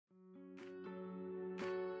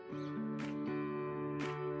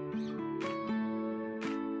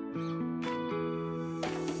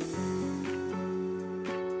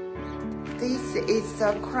this is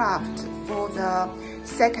the craft for the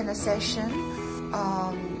second session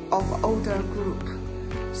of older group.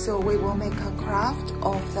 So we will make a craft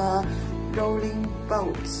of the rolling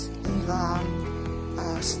boats in the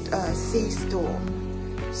sea storm.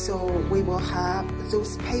 So we will have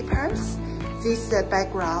those papers, this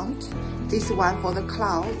background, this one for the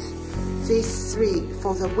cloud, these three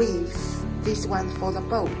for the waves, this one for the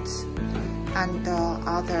boat, and the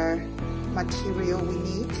other material we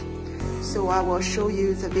need. So I will show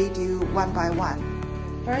you the video one by one.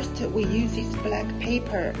 First, we use this black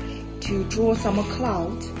paper to draw some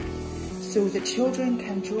cloud. So the children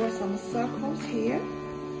can draw some circles here.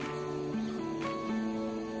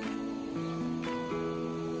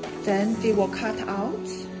 Then they will cut out.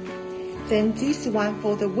 Then this one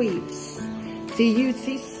for the waves. They use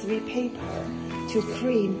this three paper to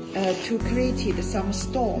create some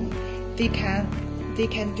storm. They can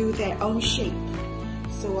do their own shape.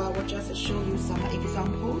 So I will just show you some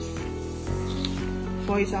examples.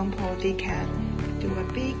 For example, they can do a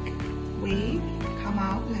big wave, come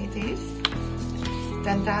out like this.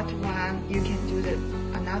 Then that one, you can do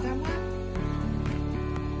another one.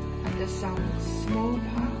 And some small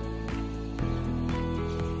part.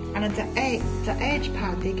 And the edge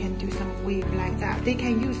part, they can do some wave like that. They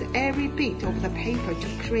can use every bit of the paper to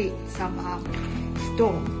create some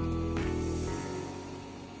storm.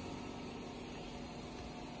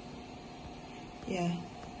 Yeah.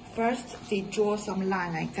 First, they draw some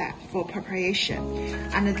line like that for preparation.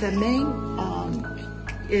 And the main,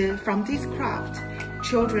 from this craft,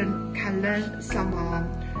 children can learn some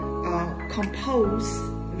compose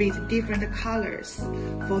with different colors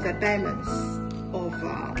for the balance of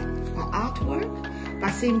artwork,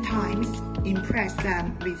 but same time impress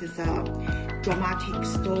them with the dramatic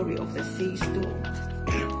story of the sea storm.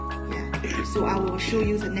 Yeah. So I will show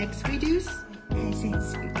you the next videos. And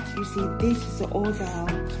since you see this is all the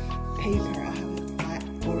paper I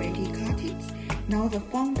have already cut it. Now the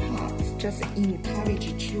fun part, just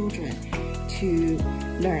encourage children to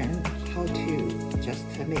learn how to just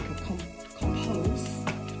make a compose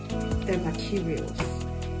the materials.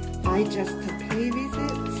 I just play with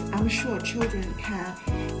it. I'm sure children can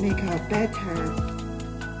make a better,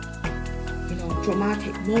 more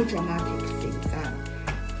dramatic things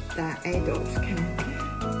that adults can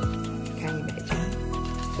imagine.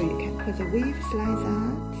 So you can put the waves like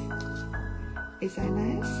that. Is that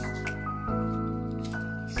nice?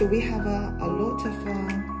 So we have a lot of, I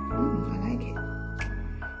like it.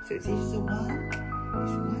 So this is one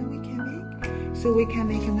we can make. So we can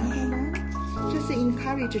make another one. Just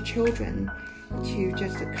encourage children to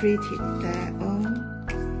just create their own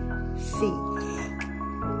sea,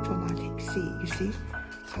 dramatic sea. You see,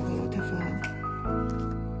 have a lot of fun.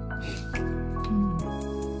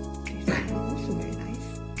 This is also very nice.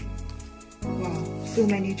 Wow, so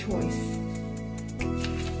many choices.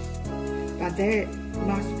 But there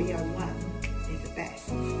must be one is the best.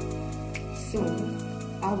 So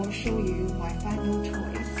I will show you my final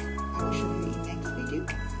choice. I will show you in next video.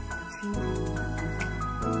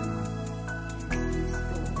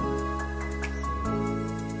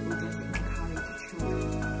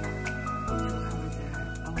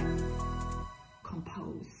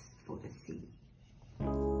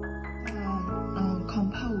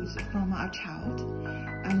 Compose from a child,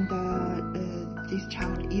 and this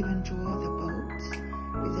child even draw the boat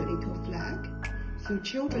with a little flag. So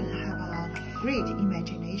children have a great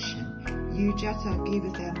imagination. You just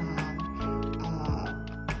give them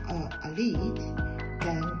a lead,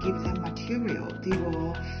 then give them material. They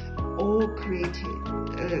will all create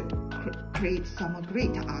some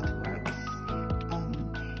great artworks.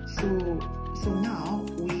 So now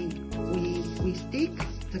we stick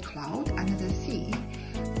the cloud and the sea,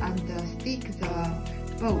 and stick the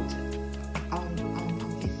boat on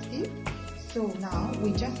this stick. So now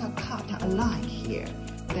we just cut a line here,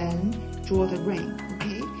 then draw the rain.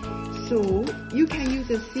 Okay. So you can use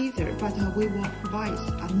a scissor, but we will provide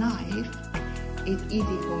a knife. It's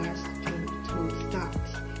easy for us to start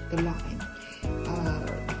the line.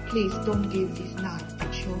 Please don't give this knife to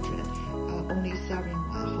children. Only serving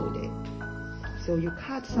one hold it. So you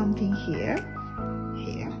cut something here.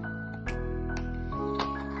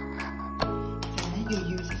 Then you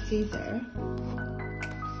use scissor.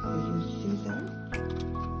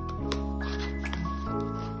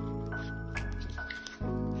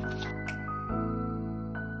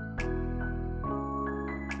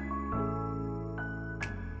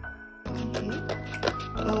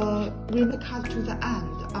 We will cut to the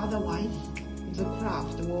end, otherwise the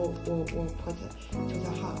craft will put to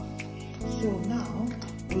the half. So now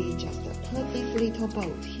we just put this little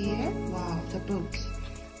boat here. Wow, the boat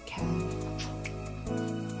can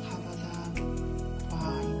have the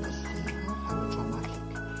in the scene, have a dramatic.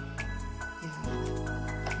 Yeah,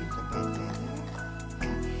 it's a bit better.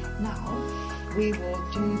 Yeah. Now we will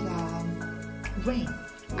do the rain.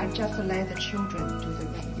 I just let the children do the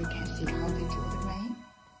rain. You can see how they draw the rain.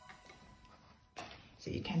 So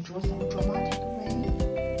you can draw some dramatic rain.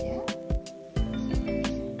 Yeah.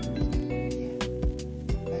 Yeah.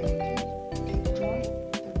 Very good. Keep drawing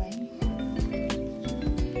the rain here.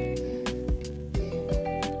 Yeah.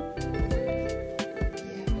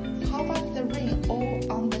 How about the rain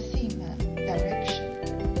all on the same direction?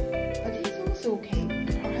 But it's also okay.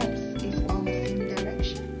 Perhaps it's on the same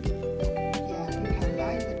direction. Yeah, you can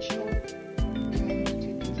guide the children to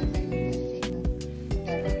do the rain in the same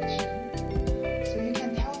direction. So you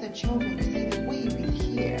can tell the children, see the wave is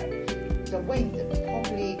here. The wind